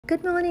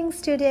Good morning,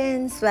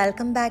 students.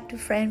 Welcome back to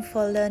Friend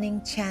for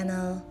Learning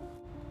channel.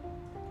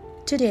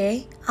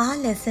 Today, our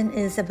lesson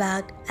is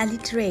about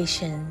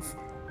alliterations,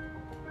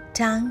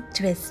 tongue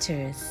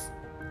twisters.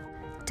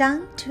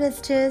 Tongue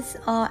twisters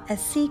are a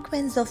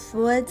sequence of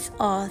words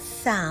or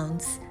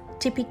sounds,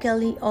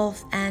 typically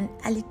of an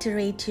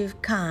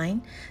alliterative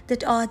kind,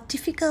 that are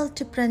difficult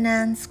to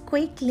pronounce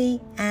quickly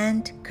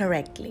and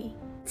correctly.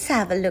 Let's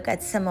have a look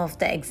at some of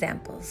the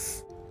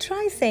examples.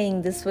 Try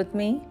saying this with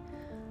me.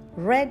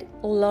 Red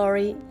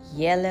lorry,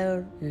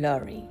 yellow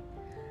lorry.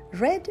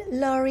 Red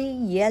lorry,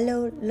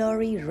 yellow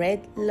lorry,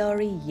 red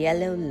lorry,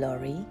 yellow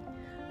lorry.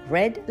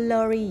 Red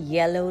lorry,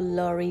 yellow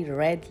lorry,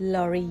 red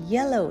lorry,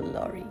 yellow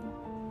lorry.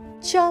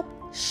 Chop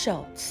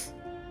shops.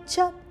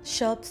 Chop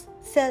shops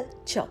sell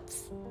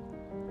chops.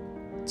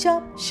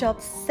 Chop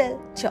shops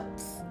sell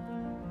chops.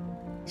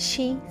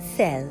 She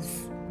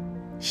sells.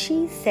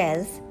 She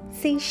sells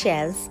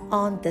seashells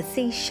on the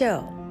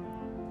seashore.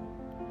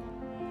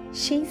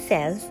 She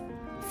sells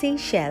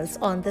seashells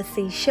on the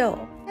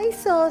seashore. I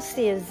saw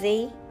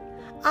Susie.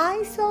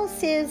 I saw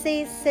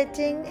Susie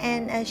sitting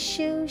in a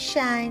shoe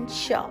shine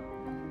shop.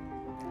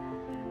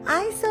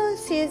 I saw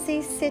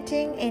Susie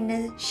sitting in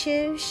a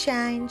shoe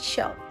shine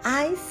shop.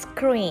 I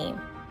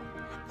scream.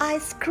 I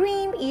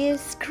scream, you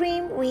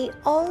scream, we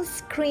all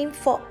scream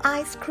for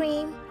ice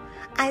cream.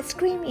 I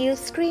scream, you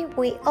scream,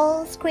 we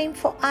all scream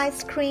for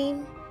ice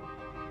cream.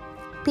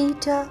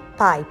 Peter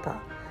Piper.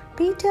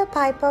 Peter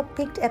Piper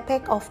picked a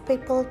peck of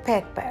pickled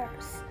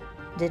peppers.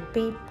 Did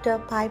Peter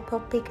Piper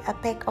pick a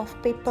peck of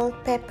pickled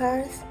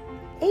peppers?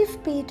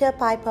 If Peter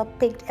Piper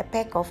picked a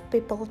peck of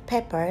pickled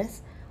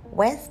peppers,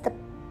 where's the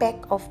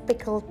peck of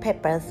pickled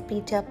peppers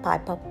Peter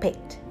Piper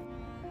picked?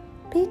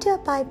 Peter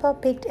Piper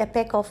picked a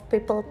peck of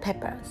pickled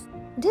peppers.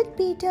 Did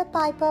Peter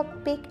Piper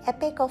pick a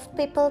peck of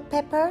pickled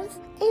peppers?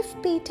 If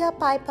Peter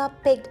Piper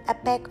picked a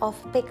peck of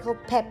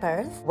pickled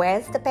peppers,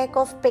 where's the peck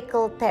of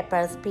pickled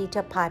peppers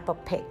Peter Piper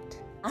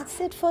picked?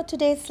 That's it for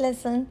today's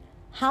lesson.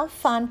 Have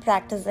fun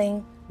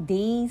practicing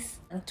these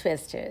tongue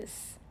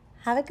twisters.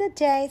 Have a good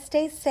day.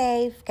 Stay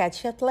safe.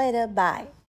 Catch you up later. Bye.